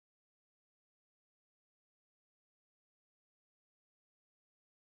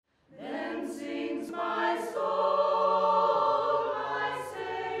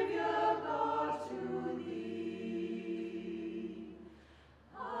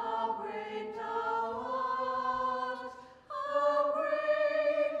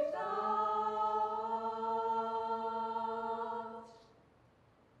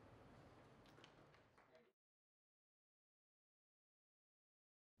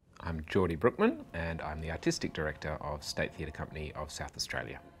I'm Geordie Brookman and I'm the Artistic Director of State Theatre Company of South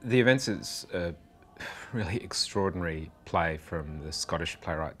Australia. The events is a really extraordinary play from the Scottish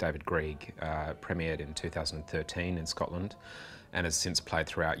playwright David Grieg, premiered in 2013 in Scotland and has since played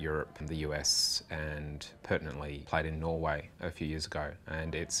throughout Europe and the US and pertinently played in Norway a few years ago.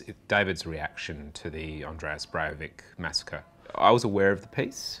 And it's David's reaction to the Andreas Breivik massacre. I was aware of the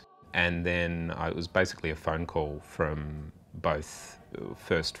piece, and then it was basically a phone call from both,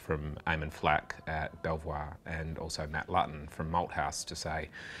 first from Eamon Flack at Belvoir and also Matt Lutton from Malthouse to say,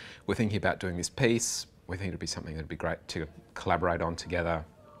 we're thinking about doing this piece, we think it'd be something that'd be great to collaborate on together.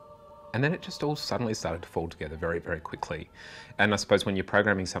 And then it just all suddenly started to fall together very, very quickly. And I suppose when you're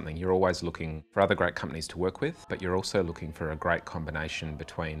programming something, you're always looking for other great companies to work with, but you're also looking for a great combination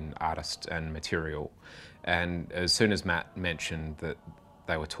between artist and material. And as soon as Matt mentioned that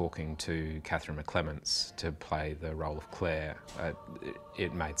they were talking to Catherine McClements to play the role of Claire,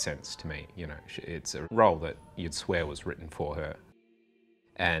 it made sense to me. You know, it's a role that you'd swear was written for her.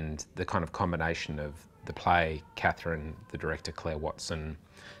 And the kind of combination of the play, Catherine, the director Claire Watson,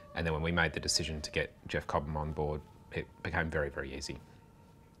 and then when we made the decision to get Jeff Cobham on board, it became very, very easy.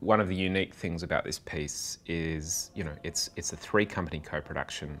 One of the unique things about this piece is, you know, it's a three-company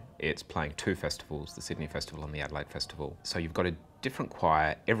co-production. It's playing two festivals, the Sydney Festival and the Adelaide Festival. So you've got a different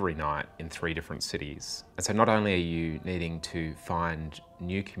choir every night in three different cities. And so not only are you needing to find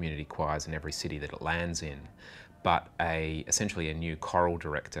new community choirs in every city that it lands in, but essentially a new choral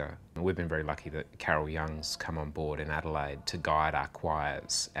director. We've been very lucky that Carol Young's come on board in Adelaide to guide our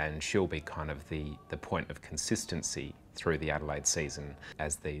choirs, and she'll be kind of the point of consistency through the Adelaide season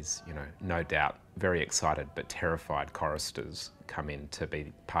as these, you know, no doubt very excited but terrified choristers come in to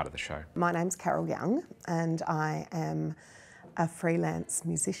be part of the show. My name's Carol Young and I am a freelance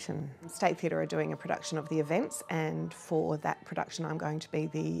musician. State Theatre are doing a production of the events, and for that production I'm going to be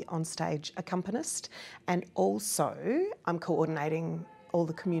the onstage accompanist, and also I'm coordinating all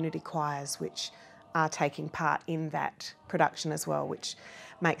the community choirs which are taking part in that production as well, which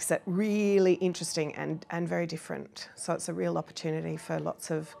makes it really interesting and very different. So it's a real opportunity for lots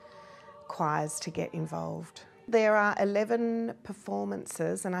of choirs to get involved. There are 11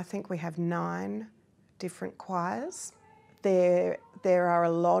 performances and I think we have 9 different choirs. There are a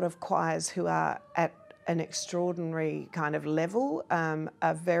lot of choirs who are at an extraordinary kind of level,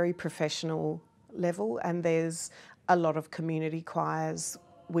 a very professional level, and there's a lot of community choirs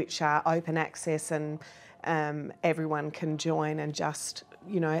which are open access and everyone can join and just,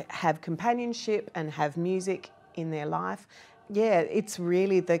 you know, have companionship and have music in their life. Yeah, it's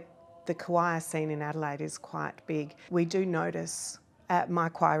really the choir scene in Adelaide is quite big. We do notice at my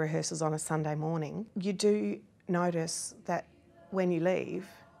choir rehearsals on a Sunday morning, you do notice that when you leave,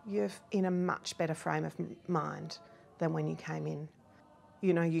 you're in a much better frame of mind than when you came in.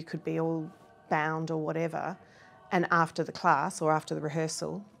 You know, you could be all bound or whatever, and after the class or after the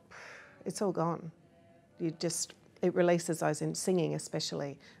rehearsal, it's all gone. It releases those, in singing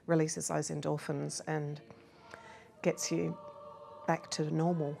especially, releases those endorphins and gets you back to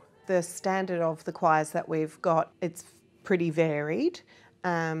normal. The standard of the choirs that we've got, it's pretty varied.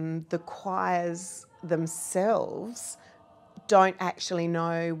 The choirs themselves don't actually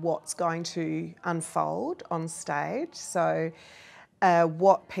know what's going to unfold on stage. So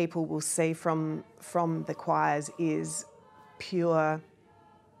what people will see from the choirs is pure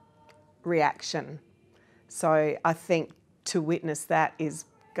reaction. So I think to witness that is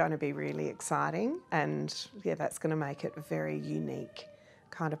going to be really exciting, and yeah, that's going to make it a very unique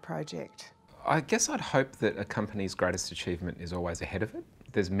kind of project. I guess I'd hope that a company's greatest achievement is always ahead of it.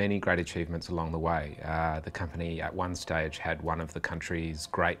 There's many great achievements along the way. The company at one stage had one of the country's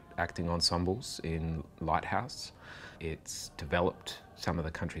great acting ensembles in Lighthouse. It's developed some of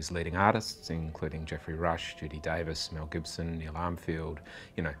the country's leading artists, including Geoffrey Rush, Judy Davis, Mel Gibson, Neil Armfield,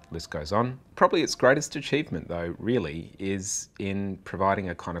 you know, list goes on. Probably its greatest achievement though, really, is in providing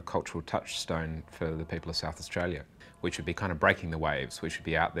a kind of cultural touchstone for the people of South Australia. We should be kind of breaking the waves. We should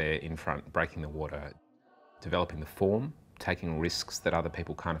be out there in front, breaking the water, developing the form, taking risks that other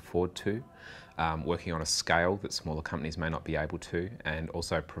people can't afford to, working on a scale that smaller companies may not be able to, and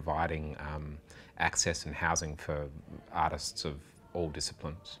also providing access and housing for artists of all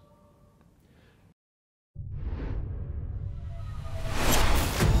disciplines.